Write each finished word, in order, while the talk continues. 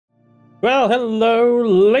Well, hello,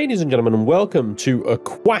 ladies and gentlemen, and welcome to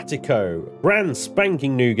Aquatico. Brand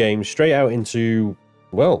spanking new game, straight out into,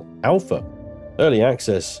 well, alpha, early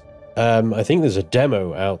access. I think there's a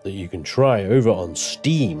demo out that you can try over on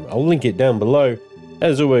Steam. I'll link it down below,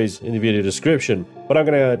 as always, in the video description. But I'm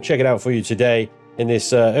going to check it out for you today in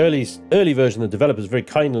this early version the developer's very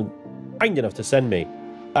kind enough to send me.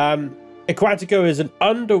 Aquatico is an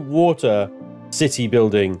underwater city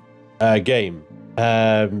building game.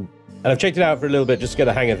 And I've checked it out for a little bit just to get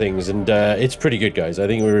a hang of things, and it's pretty good, guys. I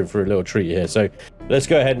think we're in for a little treat here. So let's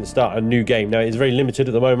go ahead and start a new game. Now, it's very limited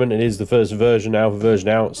at the moment. It is the first version, alpha version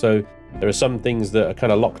out, so there are some things that are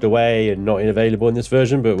kind of locked away and not available in this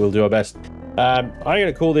version, but we'll do our best. I'm going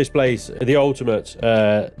to call this place the ultimate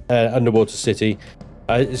underwater city.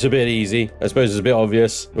 It's a bit easy. I suppose it's a bit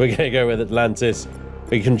obvious. We're going to go with Atlantis.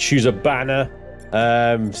 We can choose a banner.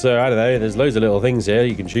 So, I don't know. There's loads of little things here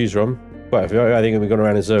you can choose from. Quite a few. I think we've gone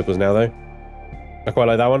around in circles now, though. I quite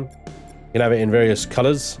like that one. You can have it in various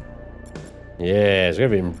colours. Yeah, it's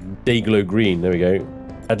going to be in day-glow green. There we go.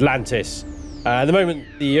 Atlantis. At the moment,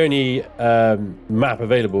 the only map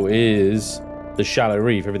available is the shallow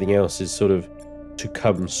reef. Everything else is sort of to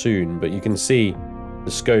come soon. But you can see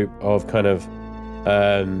the scope of kind of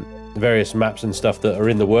various maps and stuff that are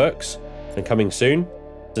in the works and coming soon.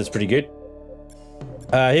 So it's pretty good.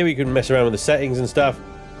 Here we can mess around with the settings and stuff.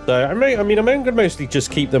 So, I'm going to mostly just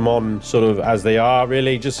keep them on sort of as they are,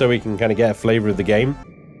 really, just so we can kind of get a flavour of the game.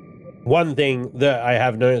 One thing that I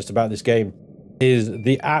have noticed about this game is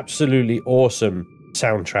the absolutely awesome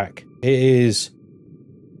soundtrack. It is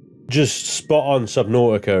just spot on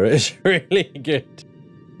Subnautica. It's really good.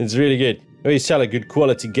 It's really good. I always tell a good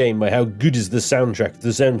quality game by how good is the soundtrack. The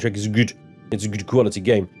soundtrack is good. It's a good quality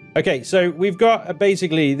game. Okay, so we've got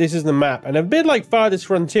basically, this is the map, and a bit like Farthest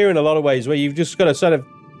Frontier in a lot of ways, where you've just got to sort of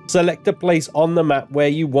select a place on the map where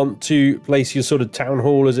you want to place your sort of town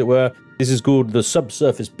hall, as it were. This is called the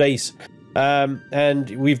subsurface base. And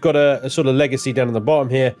we've got a sort of legacy down on the bottom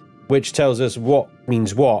here, which tells us what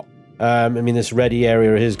means what. I mean, this ready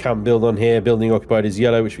area is can't build on here. Building occupied is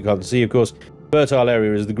yellow, which we can't see, of course. Fertile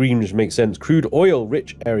area is the green, which makes sense. Crude oil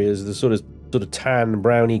rich areas, the sort of tan,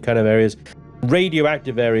 browny kind of areas.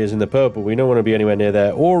 Radioactive areas in the purple. We don't want to be anywhere near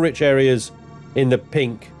there. Ore rich areas in the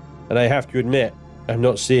pink. And I have to admit, I'm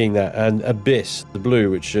not seeing that. And abyss, the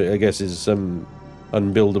blue, which I guess is some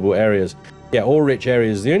unbuildable areas. Yeah, ore rich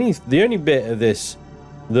areas. The only bit of this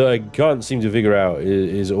that I can't seem to figure out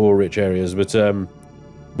is ore rich areas. But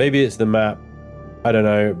maybe it's the map. I don't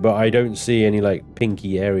know. But I don't see any like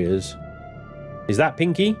pinky areas. Is that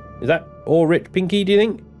pinky? Is that ore rich pinky, do you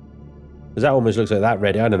think? Because that almost looks like that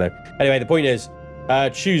red. I don't know. Anyway, the point is,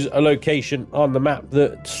 choose a location on the map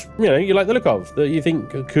that, you know, you like the look of, that you think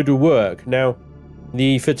could work. Now,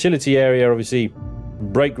 the fertility area, obviously,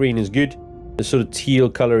 bright green is good. The sort of teal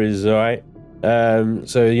color is all right.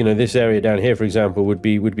 So, you know, this area down here, for example, would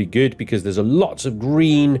be good because there's a lots of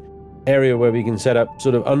green area where we can set up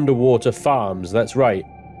sort of underwater farms. That's right.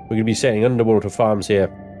 We're going to be setting underwater farms here.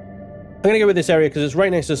 I'm going to go with this area because it's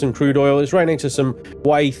right next to some crude oil. It's right next to some,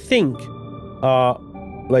 what I think are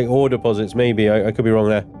like ore deposits, maybe. I could be wrong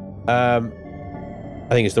there.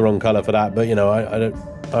 I think it's the wrong color for that, but you know, I'm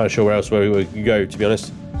not sure where else we could go, to be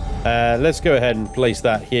honest. Let's go ahead and place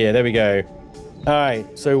that here. There we go. All right,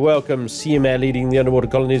 so welcome, CMA leading the underwater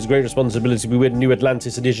colonies. Great responsibility. We with New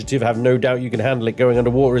Atlantis Initiative. Have no doubt you can handle it. Going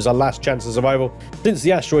underwater is our last chance of survival. Since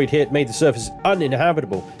the asteroid hit, made the surface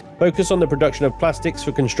uninhabitable. Focus on the production of plastics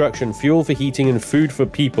for construction, fuel for heating, and food for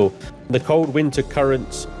people. The cold winter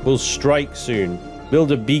currents will strike soon.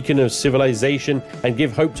 Build a beacon of civilization and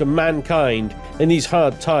give hope to mankind in these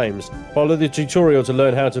hard times. Follow the tutorial to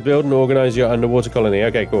learn how to build and organize your underwater colony.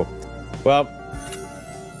 Okay, cool. Well,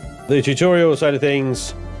 the tutorial side of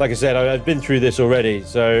things, like I said, I've been through this already,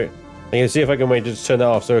 so I'm going to see if I can wait to just turn that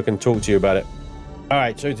off so I can talk to you about it. All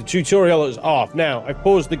right, so the tutorial is off. Now, I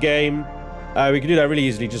paused the game. We can do that really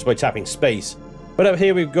easily just by tapping space. But up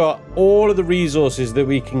here we've got all of the resources that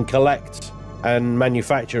we can collect and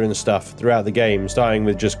manufacture and stuff throughout the game, starting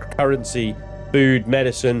with just currency, food,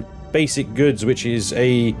 medicine, basic goods, which is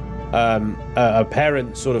a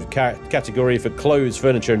parent sort of category for clothes,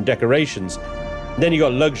 furniture, and decorations. Then you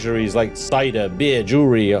got luxuries like cider, beer,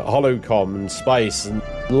 jewelry, holocom, and spice, and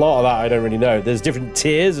a lot of that I don't really know. There's different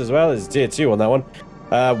tiers as well. There's tier 2 on that one.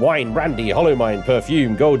 Wine, brandy, hollow mine,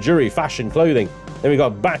 perfume, gold jewelry, fashion, clothing. Then we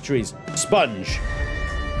got batteries, sponge.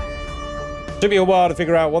 Took me a while to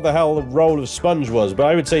figure out what the hell the role of sponge was, but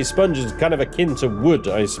I would say sponge is kind of akin to wood,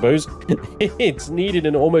 I suppose. It's needed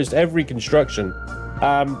in almost every construction.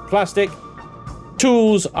 Plastic,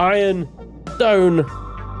 tools, iron, stone,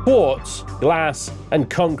 quartz, glass, and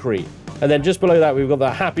concrete. And then just below that, we've got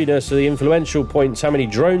the happiness, so the influential points, how many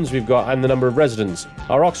drones we've got, and the number of residents.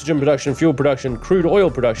 Our oxygen production, fuel production, crude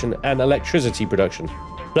oil production, and electricity production.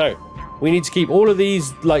 So we need to keep all of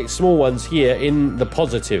these like small ones here in the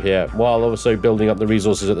positive here, while also building up the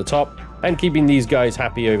resources at the top and keeping these guys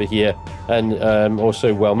happy over here and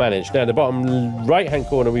also well managed. Now, in the bottom right-hand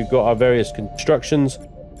corner, we've got our various constructions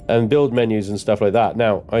and build menus and stuff like that.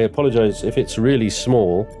 Now, I apologize if it's really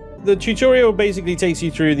small. The tutorial basically takes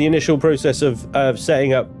you through the initial process of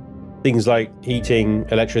setting up things like heating,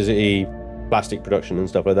 electricity, plastic production and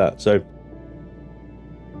stuff like that. So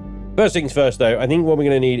first things first, though, I think what we're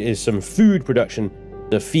going to need is some food production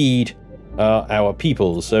to feed our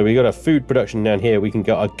people. So we got a food production down here. We can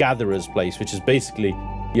get a gatherer's place, which is basically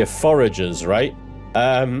your foragers, right?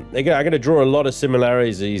 I'm going to draw a lot of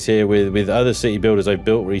similarities here with other city builders I've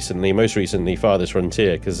built recently, most recently Farthest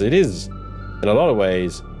Frontier, because it is, in a lot of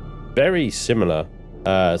ways, very similar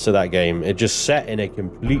to that game. It just set in a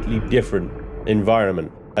completely different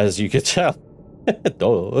environment, as you could tell.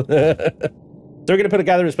 So we're going to put a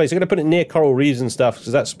gatherer's place. We're going to put it near coral reefs and stuff,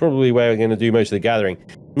 because that's probably where we're going to do most of the gathering.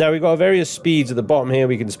 Now, we've got various speeds at the bottom here.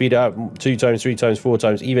 We can speed it up 2 times, 3 times, 4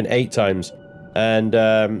 times, even 8 times. And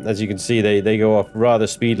as you can see, they go off rather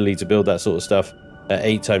speedily to build that sort of stuff at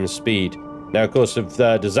 8 times speed. Now, of course, if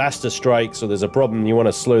disaster strikes or there's a problem, you want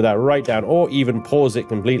to slow that right down or even pause it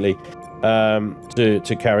completely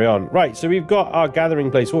to carry on. Right, so we've got our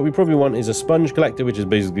gathering place. What we probably want is a sponge collector, which is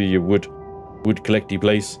basically your wood collecty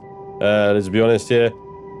place. Let's be honest here.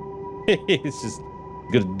 It's just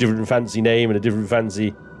got a different fancy name and a different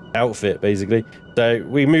fancy outfit, basically. So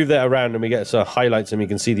we move that around and we get some highlights and we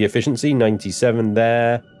can see the efficiency. 97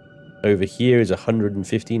 there. Over here is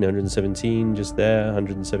 115, 117 just there,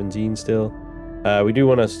 117 still. We do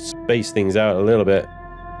want to space things out a little bit.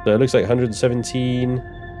 So it looks like 117.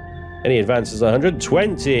 Any advances?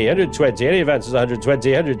 120, 120. Any advances?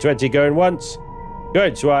 120, 120. Going once,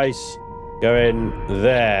 going twice, going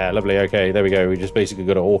there. Lovely. Okay, there we go. We just basically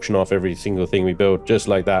got to auction off every single thing we build, just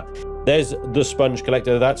like that. There's the sponge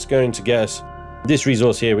collector. That's going to get us this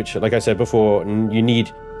resource here, which, like I said before, you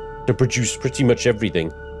need to produce pretty much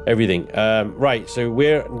everything. Right, so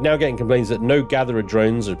we're now getting complaints that no gatherer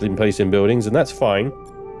drones have been placed in buildings, and that's fine.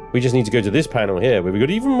 We just need to go to this panel here where we've got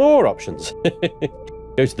even more options.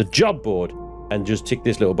 Go to the job board and just tick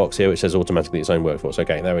this little box here which says automatically assign workforce.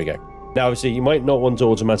 Okay, there we go. Now, obviously, you might not want to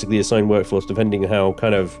automatically assign workforce depending on how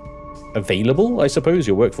kind of available, I suppose,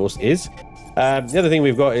 your workforce is. The other thing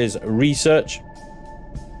we've got is research.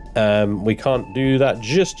 We can't do that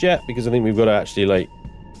just yet because I think we've got to actually, like,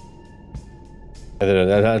 I don't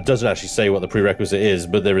know, it doesn't actually say what the prerequisite is,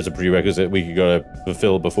 but there is a prerequisite we got to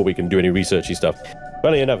fulfill before we can do any researchy stuff.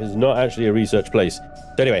 Funny enough, it's not actually a research place.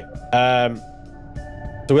 So anyway,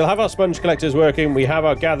 so we'll have our sponge collectors working, we have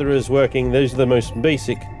our gatherers working. Those are the most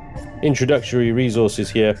basic introductory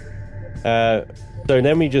resources here. So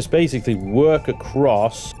then we just basically work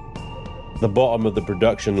across the bottom of the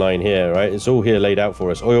production line here, right? It's all here laid out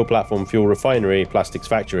for us. Oil platform, fuel refinery, plastics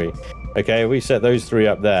factory. Okay, we set those 3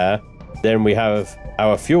 up there. Then we have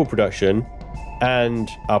our fuel production and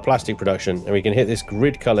our plastic production. And we can hit this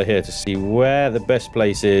grid color here to see where the best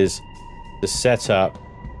place is to set up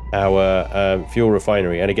our fuel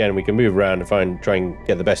refinery. And again, we can move around and try and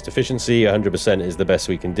get the best efficiency. 100% is the best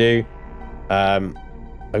we can do. I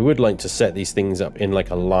would like to set these things up in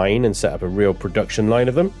like a line and set up a real production line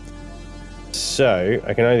of them. So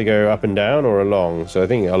I can either go up and down or along. So I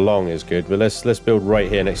think along is good, but let's build right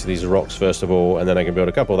here next to these rocks first of all, and then I can build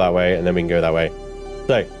a couple that way, and then we can go that way.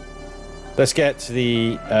 So let's get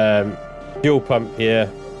the fuel pump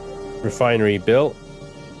here, refinery built.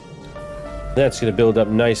 That's going to build up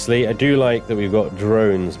nicely. I do like that we've got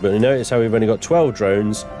drones, but notice how we've only got 12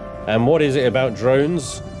 drones. And what is it about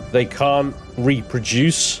drones? They can't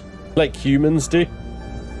reproduce like humans do.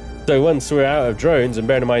 So once we're out of drones, and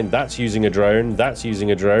bear in mind that's using a drone, that's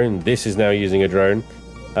using a drone, this is now using a drone.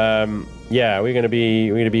 Yeah, we're gonna be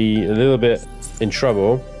a little bit in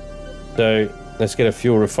trouble. So let's get a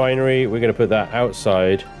fuel refinery. We're gonna put that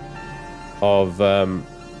outside of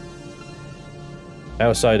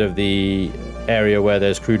the area where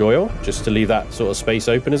there's crude oil, just to leave that sort of space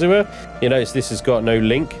open, as it were. You notice this has got no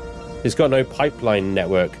link, it's got no pipeline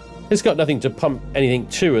network, it's got nothing to pump anything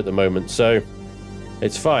to at the moment, so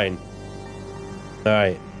it's fine.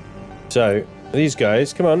 Alright, so these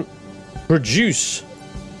guys, come on, produce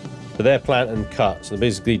for their plant and cut. So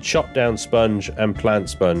basically chop down sponge and plant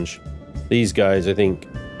sponge. These guys, I think,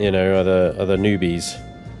 you know, are the newbies.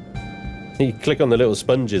 You click on the little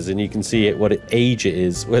sponges and you can see it, what age it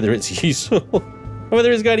is, whether it's useful,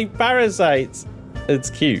 whether it's got any parasites. It's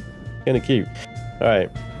cute, kind of cute. All right,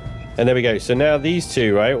 And there we go. So now these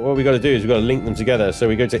two, right, what we got to do is we've got to link them together. So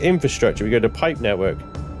we go to infrastructure, we go to pipe network,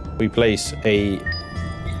 we place a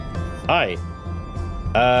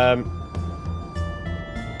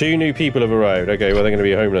two new people have arrived. Okay, well, they're going to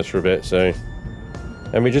be homeless for a bit, so...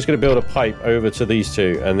 And we're just going to build a pipe over to these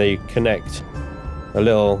two, and they connect a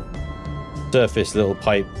little surface little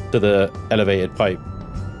pipe to the elevated pipe.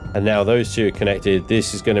 And now those two are connected.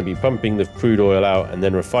 This is going to be pumping the crude oil out and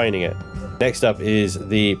then refining it. Next up is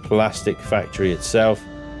the plastic factory itself.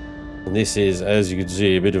 And this is, as you can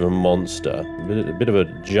see, a bit of a monster. A bit of a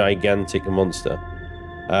gigantic monster.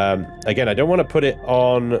 Again, I don't want to put it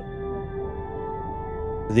on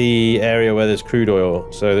the area where there's crude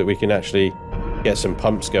oil so that we can actually get some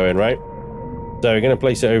pumps going, right? So we're going to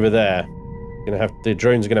place it over there. The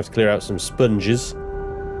drones are going to have to clear out some sponges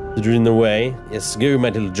that are in the way. Yes, go, my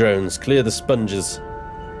little drones. Clear the sponges.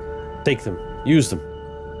 Take them. Use them.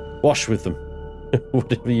 Wash with them.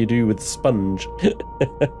 Whatever you do with sponge.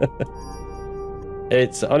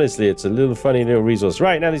 It's honestly, it's a little funny little resource.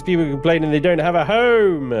 Right, now these people are complaining they don't have a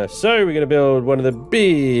home. So we're going to build one of the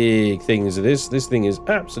big things of this. This thing is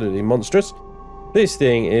absolutely monstrous. This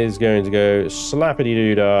thing is going to go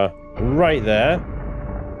slappity-doo-dah right there.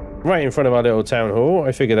 Right in front of our little town hall.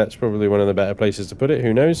 I figure that's probably one of the better places to put it.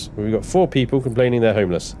 Who knows? We've got 4 people complaining they're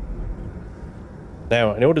homeless.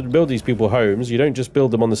 Now, in order to build these people homes, you don't just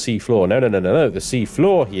build them on the sea floor. No, no, no, no, no. The sea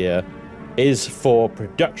floor here is for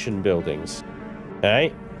production buildings.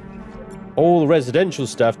 Okay? All the residential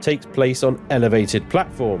stuff takes place on elevated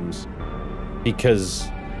platforms. Because,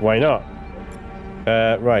 why not?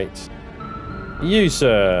 Right. You,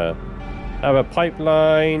 sir, have a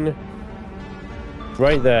pipeline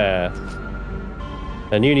right there.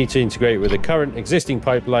 And you need to integrate with the current existing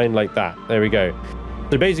pipeline like that. There we go.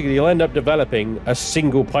 So basically, you'll end up developing a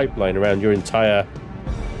single pipeline around your entire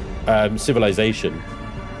civilization.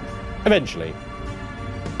 Eventually.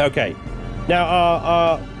 Okay. Now,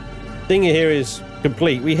 our thing here is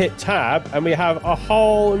complete. We hit tab, and we have a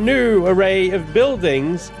whole new array of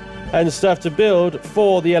buildings and stuff to build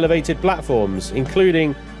for the elevated platforms,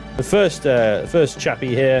 including the first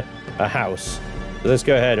chappie here, a house. So let's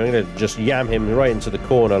go ahead. I'm going to just yam him right into the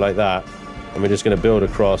corner like that. And we're just going to build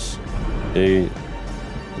across to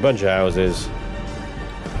a bunch of houses.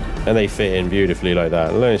 And they fit in beautifully like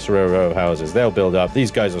that. Nice row of houses. They'll build up.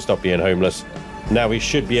 These guys will stop being homeless. Now we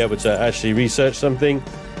should be able to actually research something.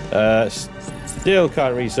 Still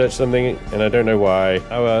can't research something, and I don't know why.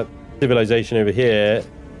 Our civilization over here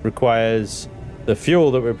requires the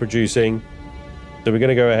fuel that we're producing. So we're going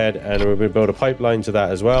to go ahead and we're going to build a pipeline to that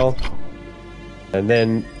as well. And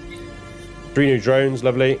then 3 new drones,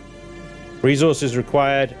 lovely. Resources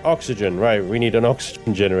required, oxygen. Right, we need an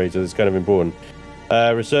oxygen generator. That's kind of important.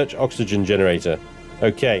 Research oxygen generator.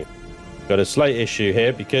 Okay, got a slight issue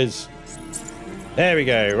here because... There we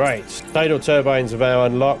go, right. Tidal turbines are now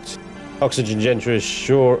unlocked. Oxygen generator is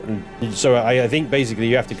sure. So I think basically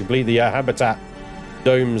you have to complete the habitat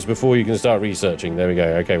domes before you can start researching. There we go.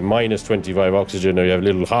 Okay, minus 25 oxygen. You have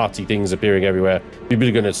little hearty things appearing everywhere. People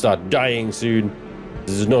are going to start dying soon.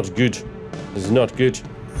 This is not good. This is not good.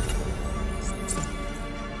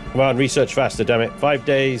 Come on, research faster, damn it. 5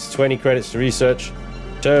 days, 20 credits to research.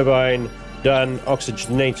 Turbine done.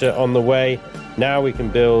 Oxygenator on the way. Now we can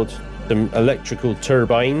build some electrical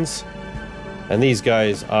turbines. And these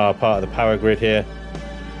guys are part of the power grid here.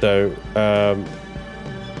 So,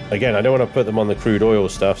 again, I don't want to put them on the crude oil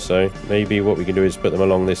stuff, so maybe what we can do is put them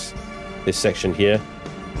along this section here.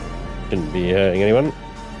 Shouldn't be hurting anyone.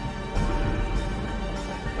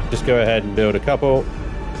 Just go ahead and build a couple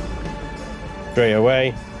straight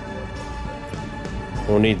away.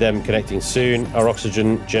 We'll need them connecting soon. Our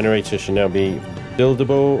oxygen generator should now be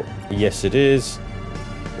buildable. Yes, it is.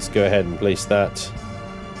 Let's go ahead and place that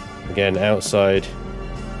again outside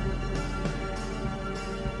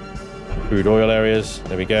crude oil areas.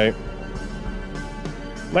 There we go.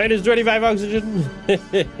 Minus 25 oxygen.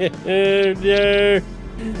 No.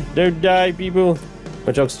 Don't die, people. How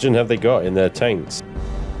much oxygen have they got in their tanks?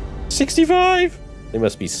 65. They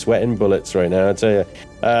must be sweating bullets right now, I tell you.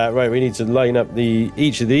 Right, we need to line up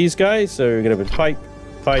each of these guys. So we're going to have pipe,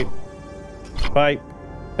 pipe, pipe,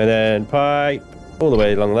 and then pipe all the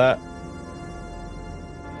way along that.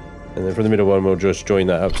 And then from the middle one, we'll just join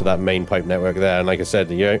that up to that main pipe network there. And like I said,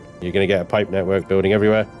 you're going to get a pipe network building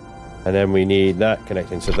everywhere. And then we need that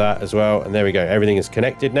connecting to that as well. And there we go. Everything is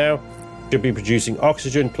connected now. Should be producing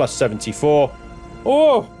oxygen plus 74.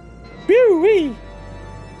 Oh, whee-wee.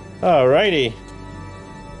 Alrighty.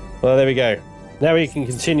 Well, there we go. Now we can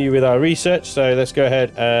continue with our research. So let's go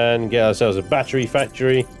ahead and get ourselves a battery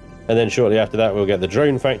factory. And then shortly after that, we'll get the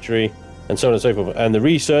drone factory. and so on and so forth. And the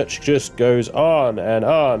research just goes on and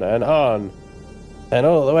on and on, and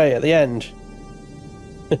all the way at the end.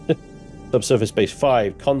 Subsurface base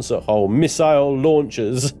 5, concert hall, missile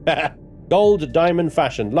launchers, gold diamond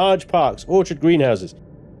fashion, large parks, orchard greenhouses.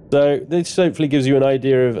 So this hopefully gives you an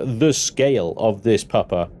idea of the scale of this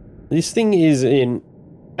pupper. This thing is in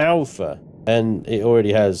alpha, and it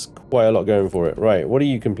already has quite a lot going for it. Right, what are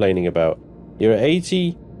you complaining about? You're at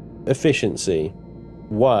 80 efficiency.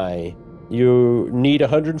 Why? You need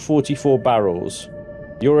 144 barrels.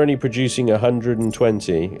 You're only producing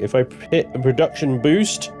 120. If I hit a production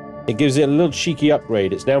boost, it gives it a little cheeky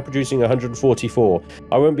upgrade. It's now producing 144.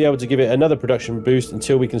 I won't be able to give it another production boost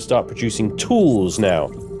until we can start producing tools now.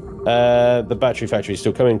 The battery factory is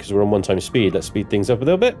still coming because we're on 1 time speed. Let's speed things up a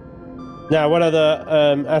little bit. Now, one other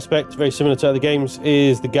aspect, very similar to other games,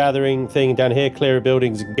 is the gathering thing down here. Clear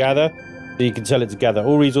buildings and gather. So you can tell it to gather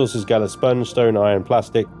all resources, gather sponge, stone, iron,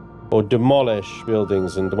 plastic, or demolish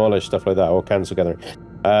buildings and demolish stuff like that, or cancel gathering.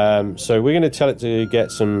 So we're going to tell it to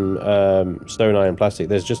get some stone, iron, plastic.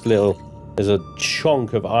 There's just there's a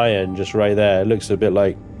chunk of iron just right there. It looks a bit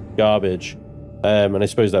like garbage. And I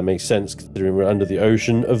suppose that makes sense considering we're under the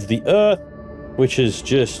ocean of the Earth, which has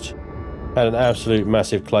just had an absolute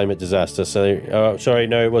massive climate disaster. So, sorry,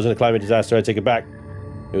 no, it wasn't a climate disaster. I take it back.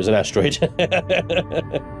 It was an asteroid.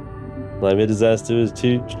 Climate disaster was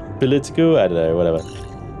too political. I don't know, whatever.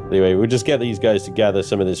 Anyway, we'll just get these guys to gather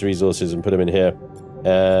some of these resources and put them in here.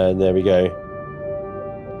 And there we go.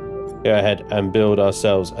 Go ahead and build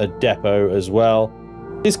ourselves a depot as well.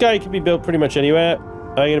 This guy can be built pretty much anywhere.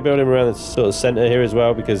 I'm going to build him around the sort of center here as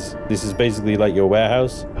well, because this is basically like your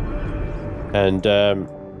warehouse. And,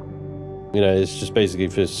 you know, it's just basically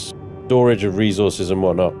for storage of resources and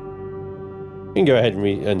whatnot. We can go ahead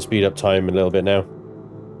and speed up time a little bit now.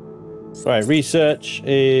 Right, research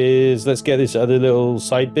is... Let's get this other little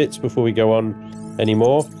side bits before we go on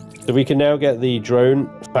anymore. So we can now get the drone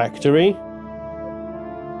factory.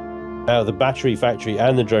 The battery factory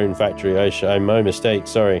and the drone factory. I'm my mistake,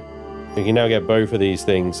 sorry. We can now get both of these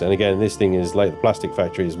things. And again, this thing is like the plastic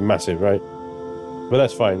factory is massive, right? But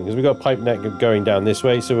that's fine, because we've got a pipe net going down this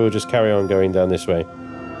way, so we'll just carry on going down this way.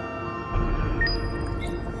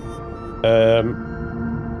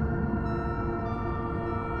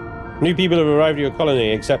 New people have arrived at your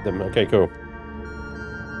colony. Accept them. Okay, cool.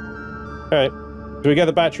 Alright. So we get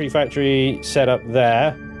the battery factory set up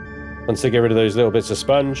there. Once they get rid of those little bits of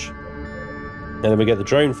sponge. And then we get the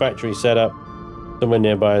drone factory set up somewhere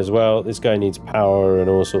nearby as well. This guy needs power and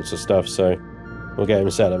all sorts of stuff, so we'll get him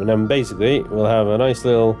set up. And then basically, we'll have a nice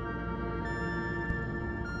little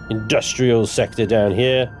industrial sector down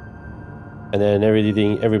here. And then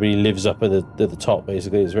everybody lives up at the top,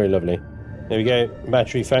 basically. It's very lovely. There we go.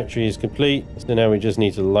 Battery factory is complete. So now we just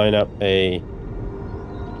need to line up a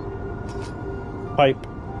pipe.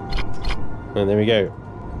 And there we go.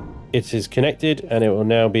 It is connected, and it will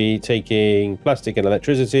now be taking plastic and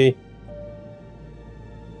electricity.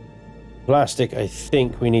 Plastic, I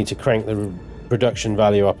think we need to crank the production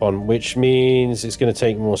value up on, which means it's going to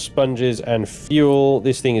take more sponges and fuel.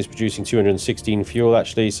 This thing is producing 216 fuel,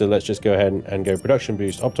 actually, so let's just go ahead and go production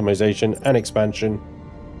boost, optimization, and expansion.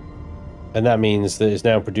 And that means that it's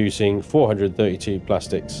now producing 432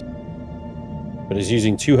 plastics. But it's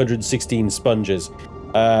using 216 sponges.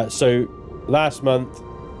 So last month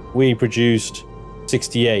we produced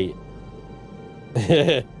 68. I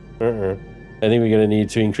think we're going to need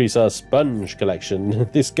to increase our sponge collection.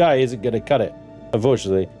 This guy isn't going to cut it.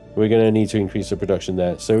 Unfortunately, we're going to need to increase the production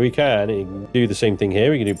there. So we can do the same thing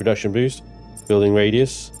here. We can do production boost, building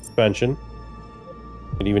radius, expansion.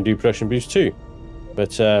 We can even do production boost too.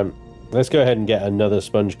 But let's go ahead and get another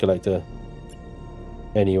sponge collector.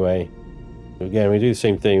 Anyway, so again, we do the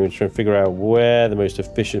same thing. We're trying to figure out where the most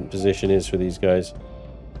efficient position is for these guys.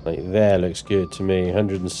 Like there looks good to me.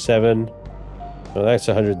 107. Well, that's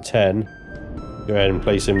 110. Go ahead and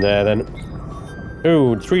place him there then.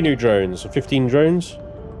 Oh, 3 new drones. 15 drones.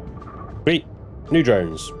 3 new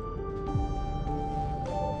drones.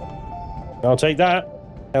 I'll take that.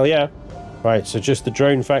 Hell yeah. Right, so just the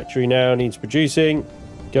drone factory now needs producing.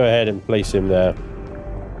 Go ahead and place him there.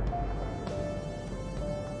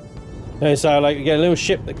 And so like we get a little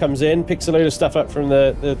ship that comes in, picks a load of stuff up from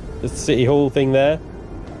the city hall thing there,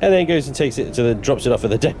 and then goes and takes it to drops it off at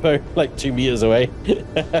the depot, like 2 meters away.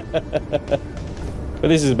 But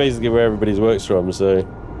this is basically where everybody's works from, so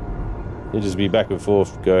you'll just be back and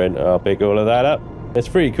forth going, I'll pick all of that up. It's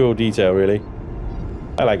pretty cool detail, really.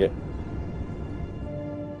 I like it.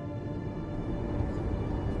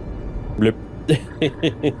 Bloop.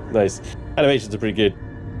 Nice. Animations are pretty good.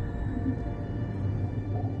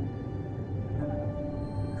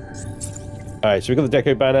 Alright, so we've got the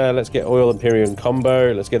deco banner. Let's get Oil Imperium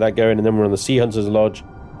combo. Let's get that going. And then we're on the Sea Hunters Lodge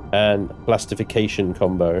and plastification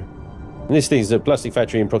combo. And this thing is a plastic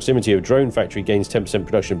factory in proximity of drone factory gains 10%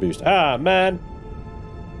 production boost. Ah, man.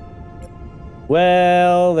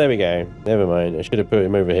 Well, there we go. Never mind. I should have put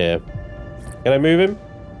him over here. Can I move him?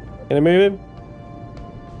 Can I move him?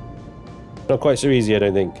 Not quite so easy, I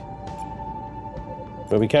don't think.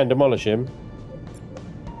 But we can demolish him.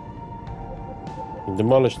 We can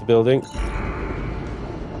demolish the building.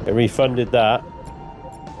 Get refunded that.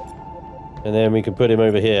 And then we can put him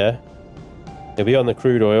over here. He'll be on the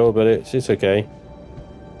crude oil, but it's okay.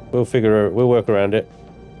 We'll work around it.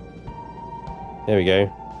 There we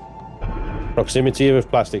go. Proximity of a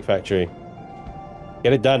plastic factory.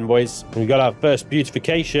 Get it done, boys. We've got our first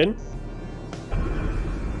beautification.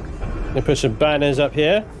 Gonna put some banners up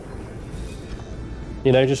here.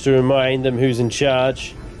 You know, just to remind them who's in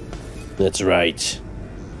charge. That's right.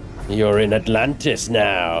 You're in Atlantis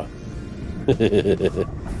now.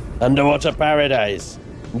 Underwater paradise.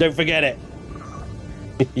 Don't forget it.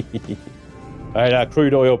 Alright, our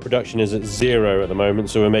crude oil production is at 0 at the moment,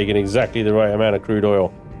 so we're making exactly the right amount of crude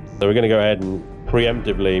oil. So we're going to go ahead and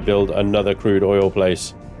preemptively build another crude oil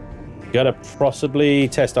place. Gonna possibly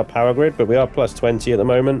test our power grid, but we are plus 20 at the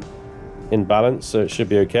moment in balance, so it should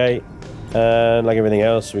be okay. And like everything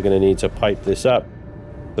else, we're going to need to pipe this up.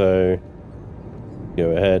 So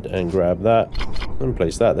go ahead and grab that and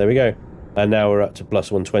place that. There we go. And now we're up to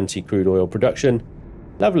plus 120 crude oil production.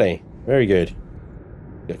 Lovely. Very good.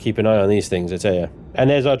 Got to keep an eye on these things, I tell you. And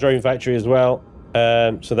there's our drone factory as well.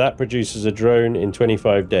 So that produces a drone in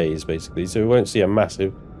 25 days, basically. So we won't see a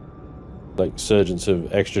massive like surgence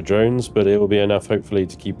of extra drones, but it will be enough, hopefully,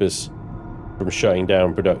 to keep us from shutting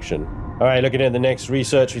down production. All right, looking at the next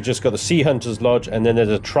research, we just got the Sea Hunters Lodge, and then there's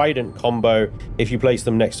a Trident combo if you place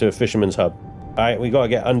them next to a fisherman's hub. All right, we got to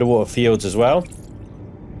get underwater fields as well.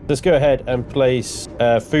 Let's go ahead and place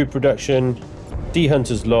food production, Sea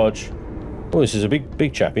Hunters Lodge. Oh, this is a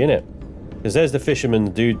big chappy, isn't it? Because there's the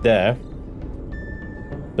fisherman dude there.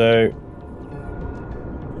 So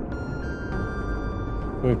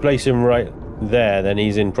if we place him right there, then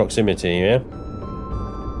he's in proximity, yeah?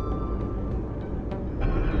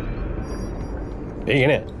 Big,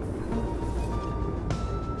 innit?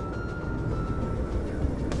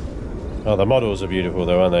 Oh, the models are beautiful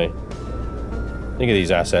though, aren't they? Look at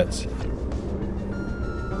these assets.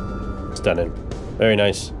 Stunning. Very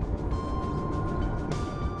nice.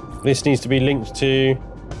 This needs to be linked to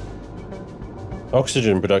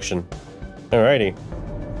oxygen production. Alrighty.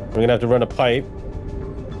 We're gonna have to run a pipe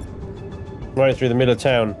right through the middle of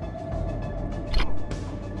town.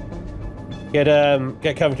 Get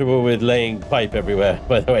comfortable with laying pipe everywhere,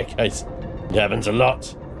 by the way, guys. It happens a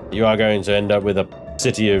lot. You are going to end up with a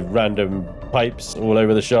city of random pipes all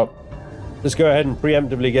over the shop. Let's go ahead and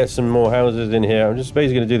preemptively get some more houses in here. I'm just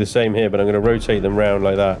basically going to do the same here, but I'm going to rotate them around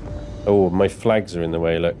like that. Oh, my flags are in the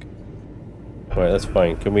way, look. Right, that's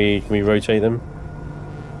fine. Can we rotate them?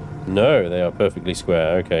 No, they are perfectly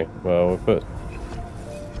square. Okay, well, we'll put...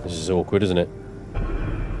 This is awkward, isn't it?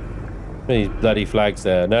 These bloody flags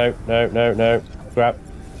there. No. Crap.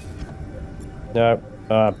 No.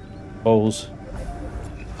 Balls.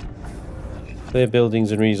 Clear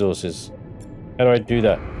buildings and resources. How do I do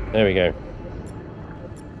that? There we go.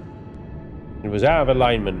 It was out of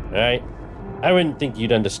alignment, right? I wouldn't think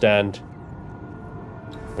you'd understand.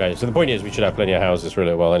 Right, so the point is we should have plenty of houses for a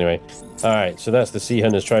little while anyway. Alright, so that's the Sea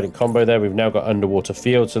Hunters Trident combo there. We've now got underwater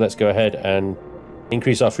fields, so let's go ahead and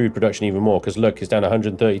increase our food production even more, because look, it's down to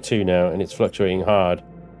 132 now, and it's fluctuating hard.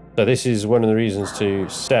 So this is one of the reasons to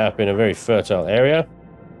set up in a very fertile area.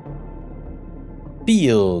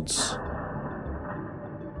 Fields.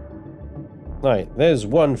 Right, there's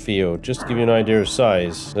one field, just to give you an idea of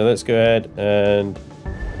size. So let's go ahead and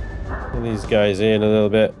put these guys in a little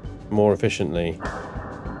bit more efficiently.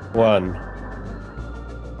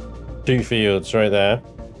 1, 2 fields right there.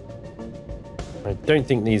 I don't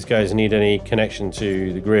think these guys need any connection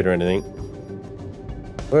to the grid or anything.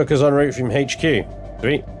 Workers en route from HQ.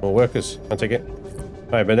 Sweet. More workers. I'll take it.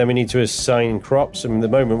 Alright, but then we need to assign crops. And at the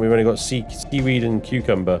moment, we've only got seaweed and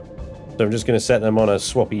cucumber. So I'm just going to set them on a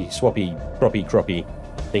swappy, croppy,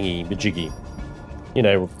 thingy, majiggy. You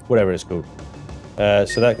know, whatever it's called.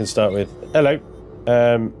 So that can start with... Hello.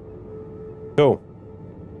 Cool.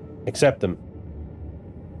 Accept them.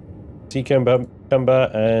 Sea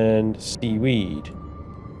cucumber and seaweed.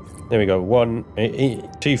 There we go.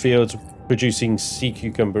 2 fields producing sea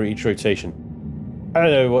cucumber each rotation. I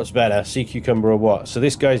don't know what's better, sea cucumber or what. So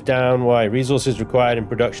this guy's down. Why? Resources required in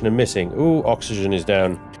production are missing. Ooh, oxygen is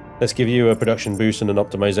down. Let's give you a production boost and an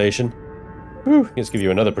optimization. Whew, let's give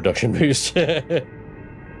you another production boost. I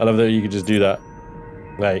love that you can just do that.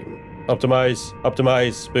 Right. Optimize,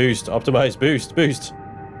 optimize, boost, optimize, boost, boost.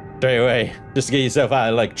 Straight away. Just to get yourself out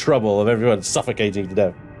of, like, trouble of everyone suffocating to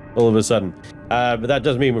death all of a sudden. But that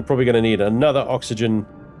does mean we're probably going to need another oxygen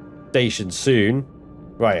station soon.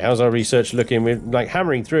 Right, how's our research looking? We're, like,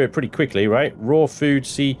 hammering through it pretty quickly, right? Raw food,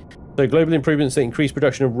 so global improvements that increase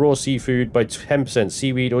production of raw seafood by 10%.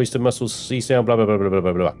 Seaweed, oyster, mussels, sea snail, blah, blah, blah, blah, blah,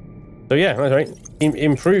 blah, blah. So yeah, all right.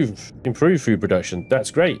 Improve food production.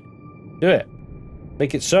 That's great. Do it.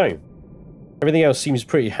 Make it so. Everything else seems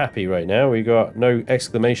pretty happy right now. We got no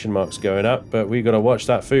exclamation marks going up, but we got to watch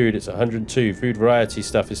that food. It's 102. Food variety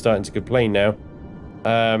stuff is starting to complain now,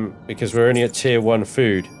 because we're only at tier 1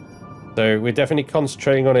 food. So we're definitely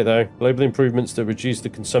concentrating on it though. Global improvements that reduce the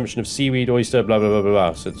consumption of seaweed, oyster, blah, blah, blah, blah,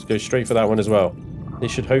 blah. So let's go straight for that one as well.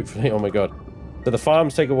 This should hopefully, oh my god. So the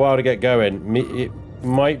farms take a while to get going. It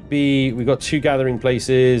might be, we've got 2 gathering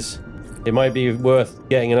places. It might be worth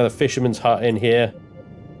getting another fisherman's hut in here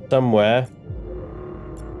somewhere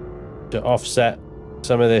to offset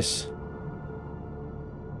some of this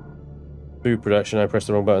food production. I pressed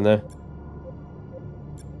the wrong button there.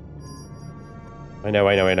 I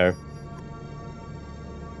know.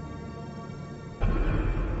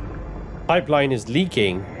 Pipeline is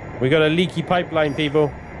leaking. We got a leaky pipeline,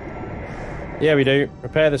 people. Yeah, we do.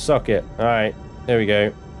 Repair the socket. Alright, there we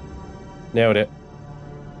go. Nailed it.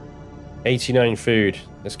 89 food.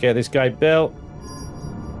 Let's get this guy built.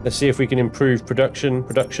 Let's see if we can improve production.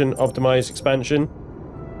 Production, optimize, expansion.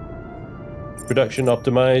 Production,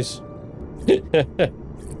 optimize.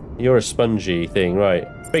 You're a spongy thing, right.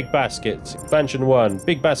 Big baskets. Expansion 1.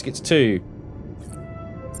 Big baskets 2.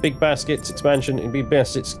 Big baskets, expansion, and big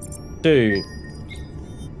baskets 2.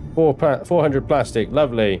 400 plastic.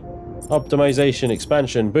 Lovely. Optimization,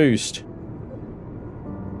 expansion, boost.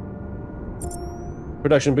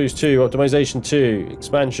 Production boost 2. Optimization 2.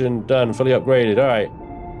 Expansion done. Fully upgraded. Alright.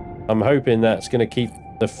 I'm hoping that's going to keep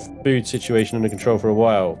the food situation under control for a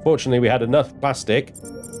while. Fortunately, we had enough plastic,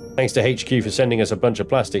 thanks to HQ for sending us a bunch of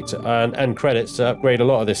plastic and credits to upgrade a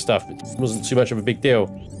lot of this stuff. It wasn't too much of a big deal.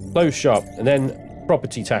 Clothes shop, and then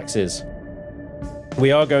property taxes.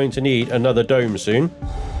 We are going to need another dome soon,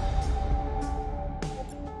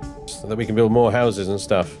 so that we can build more houses and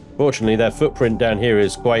stuff. Fortunately, their footprint down here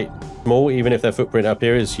is quite small, even if their footprint up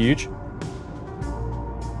here is huge.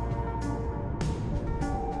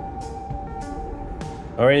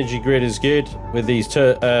 Our energy grid is good with these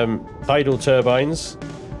tidal turbines.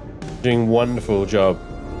 Doing a wonderful job.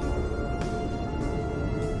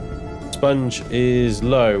 Spanj is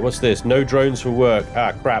low. What's this? No drones for work.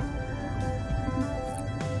 Ah, crap.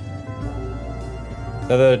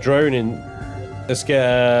 Another drone in. Let's get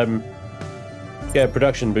a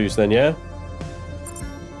production boost then, yeah?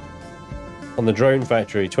 On the drone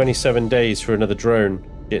factory. 27 days for another drone.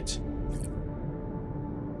 Shit.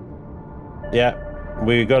 Yeah.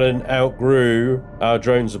 We got an outgrew our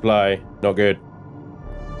drone supply. Not good.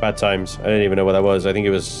 Bad times. I don't even know what that was. I think it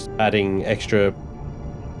was adding extra...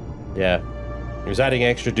 Yeah. It was adding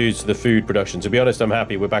extra dudes to the food production. To be honest, I'm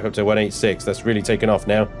happy. We're back up to 186. That's really taken off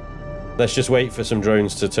now. Let's just wait for some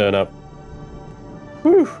drones to turn up.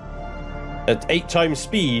 Whew. At 8 times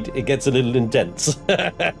speed, it gets a little intense.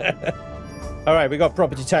 Alright, we got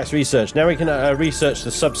property tax research. Now we can research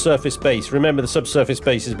the subsurface base. Remember, the subsurface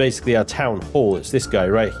base is basically our town hall. It's this guy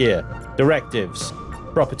right here. Directives.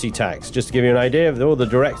 Property tax. Just to give you an idea of all the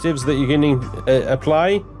directives that you can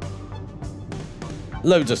apply.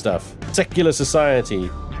 Loads of stuff. Secular society.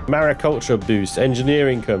 Mariculture boost.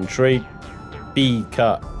 Engineering income. Trade fee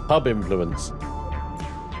cut. Hub influence.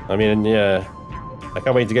 I mean, yeah. I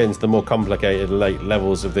can't wait to get into the more complicated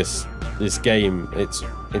levels of this game.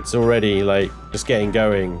 It's already like just getting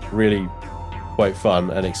going, really quite fun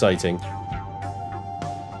and exciting.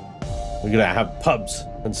 We're gonna have pubs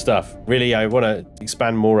and stuff. Really, I want to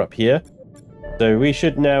expand more up here. So we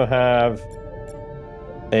should now have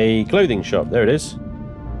a clothing shop. There it is.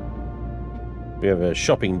 We have a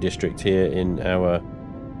shopping district here in our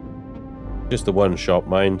just the one shop,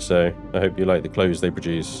 mine. So I hope you like the clothes they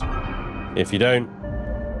produce. If you don't,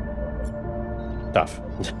 tough.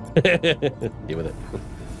 Deal with it.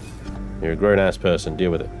 You're a grown-ass person.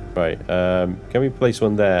 Deal with it. Right. Can we place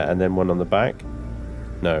one there and then one on the back?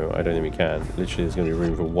 No, I don't think we can. Literally, there's going to be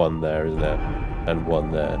room for one there, isn't there? And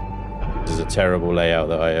one there. This is a terrible layout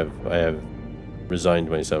that I have resigned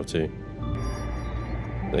myself to.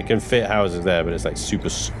 They can fit houses there, but it's like super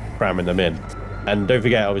cramming them in. And don't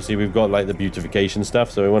forget, obviously, we've got like the beautification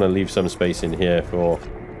stuff, so we want to leave some space in here for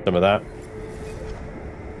some of that.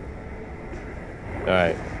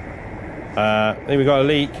 Alright. I think we got a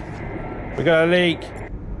leak. We got a leak.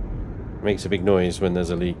 Makes a big noise when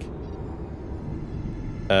there's a leak.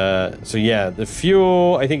 So yeah, the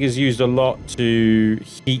fuel I think is used a lot to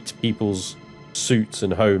heat people's suits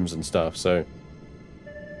and homes and stuff. So,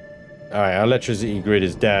 all right, our electricity grid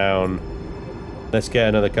is down. Let's get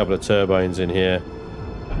another couple of turbines in here.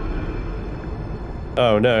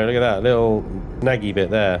 Oh no, look at that little naggy bit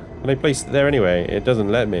there. Can I place it there anyway? It doesn't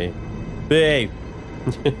let me. Babe.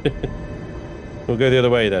 We'll go the other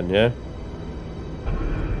way then, yeah?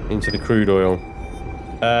 Into the crude oil.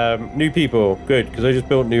 New people. Good, because I just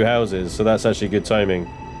built new houses, so that's actually good timing.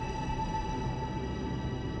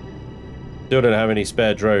 Still don't have any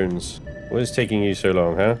spare drones. What is taking you so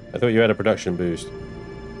long, huh? I thought you had a production boost.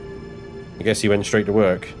 I guess he went straight to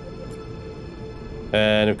work.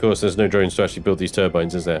 And of course, there's no drones to actually build these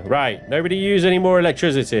turbines, is there? Right, nobody use any more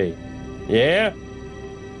electricity. Yeah?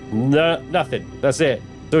 No, nothing. That's it.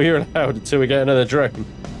 So you're allowed until we get another drone.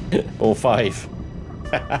 Or 5.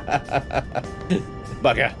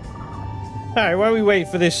 Bugger. Alright, while we wait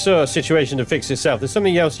for this situation to fix itself, there's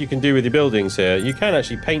something else you can do with your buildings here. You can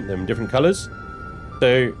actually paint them different colours.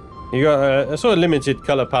 So you got a sort of limited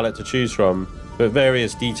colour palette to choose from, but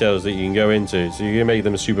various details that you can go into. So you can make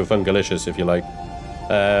them super fungalicious if you like.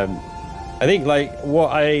 I think like what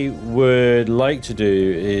I would like to do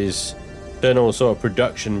is turn all sort of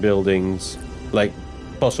production buildings, like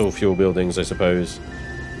fossil fuel buildings, I suppose,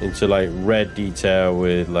 into like red detail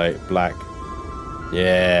with like black.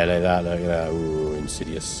 Yeah, like that, look at that. Ooh,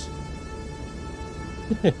 insidious.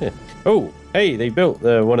 Oh, hey, they built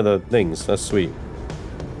one of the things. That's sweet.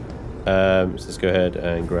 So let's go ahead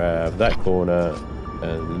and grab that corner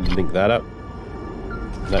and link that up.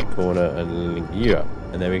 That corner and link you up.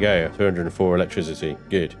 And there we go, 204 electricity.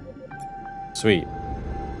 Good. Sweet.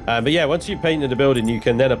 But yeah, once you've painted the building, you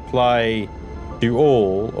can then apply to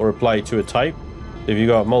all or apply to a type. If you've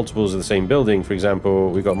got multiples of the same building, for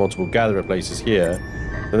example, we've got multiple gatherer places here.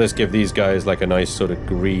 So let's give these guys like a nice sort of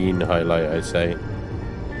green highlight, I'd say.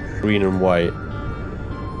 Green and white.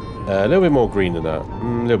 A little bit more green than that.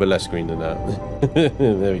 A little bit less green than that.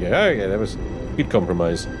 There we go. Okay, that was a good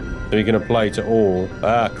compromise. So you can apply to all.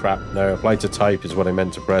 Ah, crap. No, apply to type is what I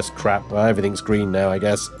meant to press. Crap. Well, everything's green now, I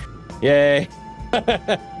guess. Yay.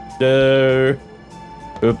 No.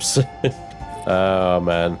 Oops. Oh,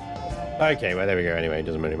 man. Okay, well, there we go. Anyway, it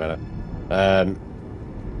doesn't really matter.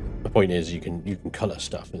 The point is you can color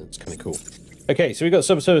stuff, and it's kind of cool. Okay, so we've got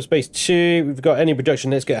subsurface base 2. We've got any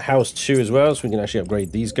production. Let's get house 2 as well, so we can actually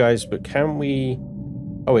upgrade these guys. But can we...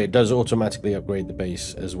 Oh, it does automatically upgrade the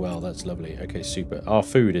base as well. That's lovely. Okay, super. Our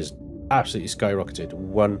food is absolutely skyrocketed.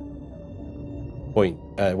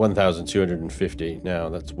 1,250 now.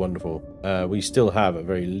 That's wonderful. We still have a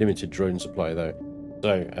very limited drone supply, though.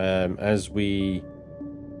 So, as we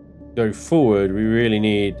go forward, we really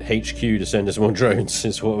need HQ to send us more drones,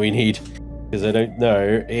 is what we need. Because I don't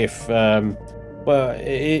know if... well,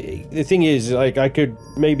 the thing is, like, I could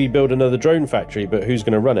maybe build another drone factory, but who's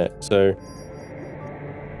going to run it? So...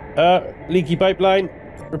 leaky pipeline.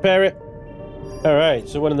 Repair it. Alright,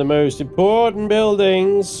 so one of the most important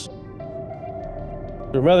buildings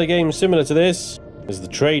from other games similar to this is the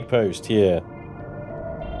trade post here.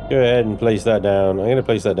 Go ahead and place that down. I'm going to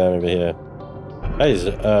place that down over here. That is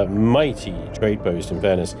a mighty trade post, in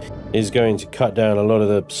fairness. It's going to cut down a lot of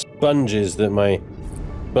the sponges that my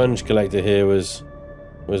sponge collector here was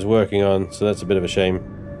working on, so that's a bit of a shame.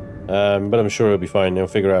 But I'm sure it'll be fine. They'll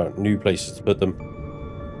figure out new places to put them.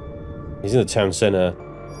 He's in the town center.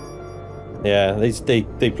 Yeah,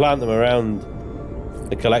 they plant them around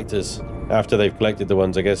the collectors after they've collected the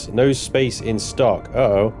ones, I guess. No space in stock.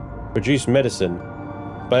 Uh-oh. Produce medicine.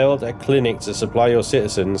 Failed a clinic to supply your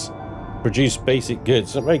citizens. Produce basic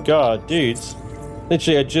goods. Oh my god, dudes.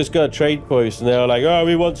 Literally, I just got a trade post and they were like, oh,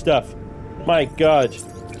 we want stuff. My god.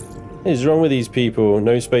 What is wrong with these people?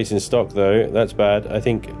 No space in stock, though. That's bad. I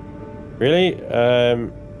think... Really?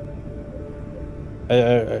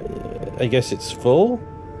 I guess it's full?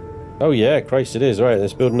 Oh yeah, Christ it is. Right,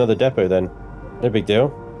 let's build another depot then. No big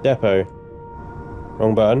deal. Depot.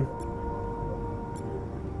 Wrong button.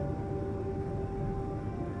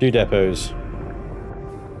 2 depots.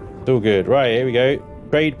 It's all good. Right, here we go.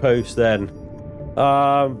 Trade post then.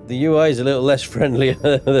 The UI is a little less friendly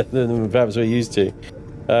than perhaps we're used to.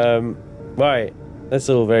 Right. That's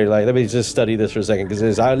all very light. Let me just study this for a second, because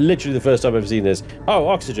it's literally the first time I've seen this. Oh,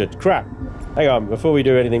 oxygen. Crap. Hang on, before we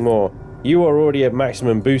do anything more. You are already at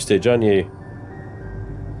maximum boostage, aren't you?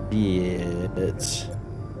 It's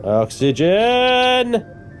oxygen!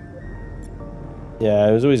 Yeah,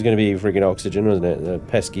 it was always going to be freaking oxygen, wasn't it? The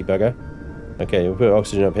pesky bugger. Okay, we'll put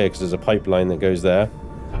oxygen up here because there's a pipeline that goes there.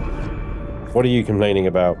 What are you complaining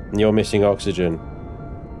about? You're missing oxygen.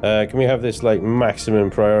 Can we have this, like, maximum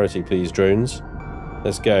priority, please, drones?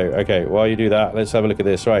 Let's go. Okay, while you do that, let's have a look at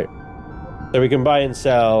this. Right. So we can buy and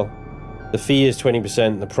sell. The fee is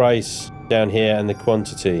 20%, the price down here, and the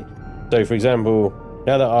quantity. So, for example,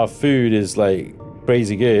 now that our food is, like,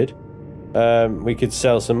 crazy good, we could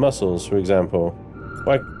sell some mussels, for example.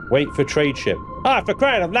 Like, wait for trade ship. Ah, for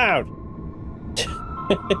crying out loud!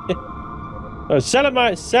 I was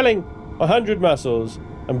selling 100 mussels.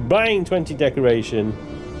 I'm buying 20 decoration.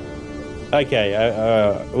 Okay,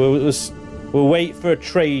 we'll wait for a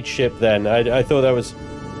trade ship then. I thought that was...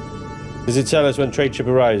 Does it tell us when trade ship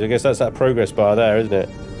arrives? I guess that's that progress bar there, isn't it?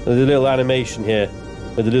 There's a little animation here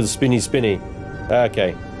with a little spinny.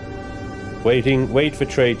 Okay. Wait for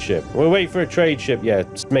trade ship. We'll wait for a trade ship, yeah.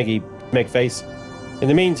 Smeggy face. In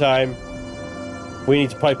the meantime, we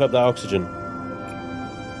need to pipe up that oxygen.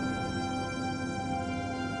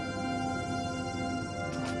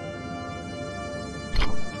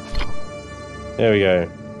 There we go.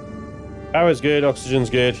 Power's good, oxygen's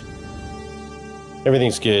good.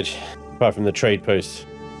 Everything's good. Apart from the trade post.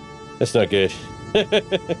 That's not good.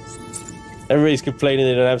 Everybody's complaining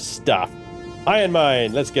they don't have stuff. Iron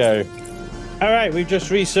mine, let's go. Alright, we've just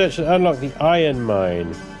researched and unlocked the iron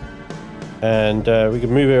mine. And we can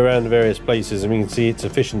move it around to various places and we can see its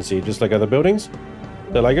efficiency, just like other buildings.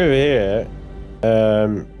 So like over here,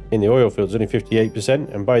 in the oil fields, only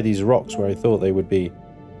 58%. And by these rocks where I thought they would be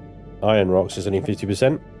iron rocks, it's only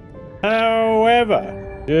 50%.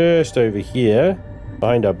 However, just over here,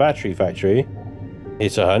 behind our battery factory,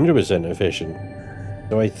 it's 100% efficient.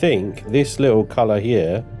 So I think this little color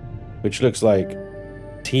here, which looks like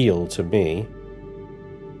teal to me,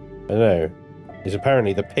 I don't know, is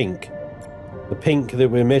apparently the pink. The pink that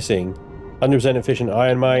we're missing. 100% efficient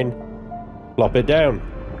iron mine. Plop it down.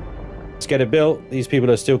 Let's get it built. These people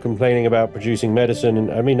are still complaining about producing medicine,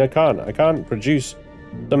 and I mean, I can't produce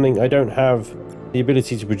something I don't have the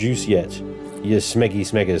ability to produce yet. You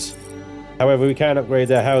smeggers. However, we can upgrade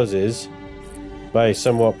their houses by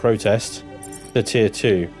somewhat protest to tier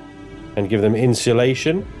 2 and give them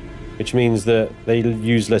insulation, which means that they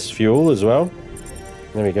use less fuel as well.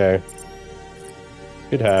 There we go.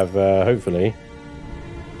 Could have, hopefully,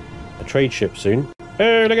 a trade ship soon.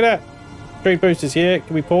 Oh, look at that! Trade post is here.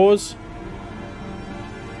 Can we pause?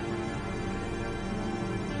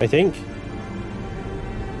 I think.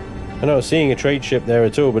 I'm not seeing a trade ship there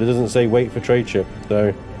at all, but it doesn't say wait for trade ship,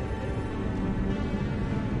 so...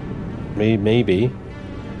 Maybe.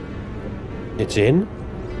 It's in?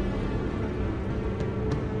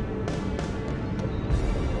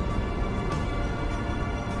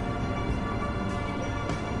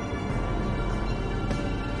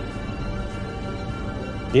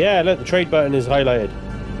 Yeah, look, the trade button is highlighted.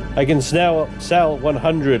 I can now sell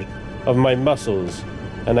 100 of my mussels,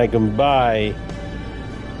 and I can buy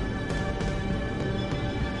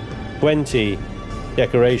 20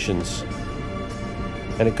 decorations,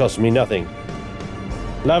 and it costs me nothing.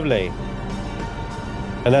 Lovely.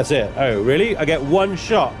 And that's it. Oh, really? I get one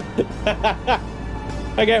shot.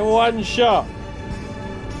 I get one shot.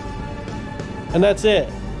 And that's it.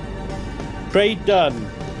 Trade done.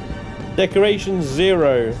 Decorations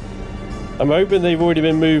 0. I'm hoping they've already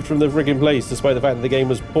been moved from the friggin' place, despite the fact that the game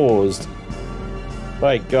was paused.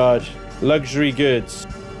 My God. Luxury goods.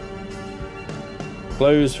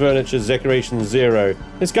 Clothes, furniture, decorations 0.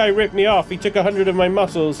 This guy ripped me off. He took 100 of my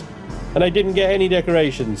mussels, and I didn't get any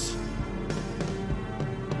decorations.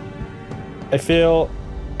 I feel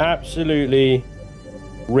absolutely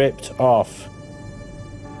ripped off.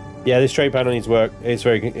 Yeah, this trade panel needs work.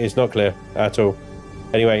 It's not clear at all.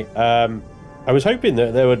 Anyway, I was hoping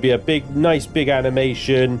that there would be a nice big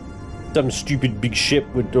animation. Some stupid big ship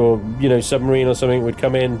would, or, you know, submarine or something would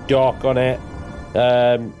come in, dock on it.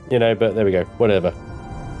 You know, but there we go. Whatever.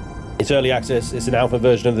 It's early access. It's an alpha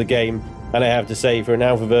version of the game. And I have to say, for an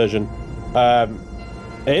alpha version,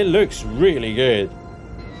 it looks really good.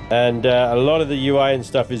 And a lot of the UI and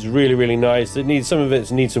stuff is really, really nice. Some of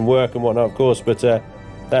it needs some work and whatnot, of course, but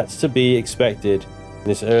that's to be expected in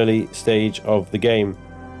this early stage of the game.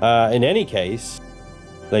 In any case,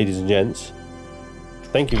 ladies and gents,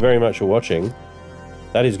 thank you very much for watching.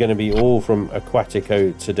 That is going to be all from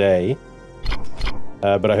Aquatico today.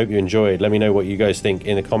 But I hope you enjoyed. Let me know what you guys think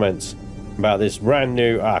in the comments about this brand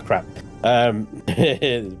new...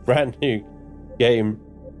 brand new game,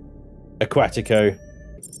 Aquatico.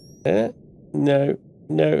 No,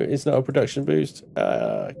 it's not a production boost.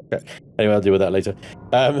 Anyway, I'll deal with that later.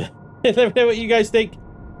 Let me know what you guys think.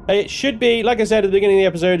 It should be, like I said at the beginning of the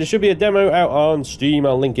episode, there should be a demo out on Steam.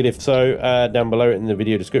 I'll link it if so down below in the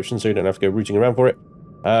video description, so you don't have to go rooting around for it.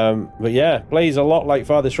 But yeah, plays a lot like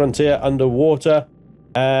Farthest Frontier underwater.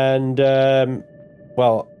 And,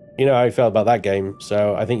 well, you know how I felt about that game,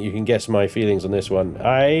 so I think you can guess my feelings on this one.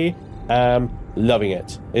 I am loving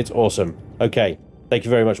it. It's awesome. Okay, thank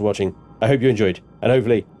you very much for watching. I hope you enjoyed, and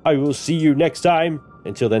hopefully I will see you next time.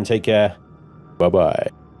 Until then, take care.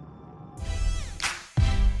 Bye-bye.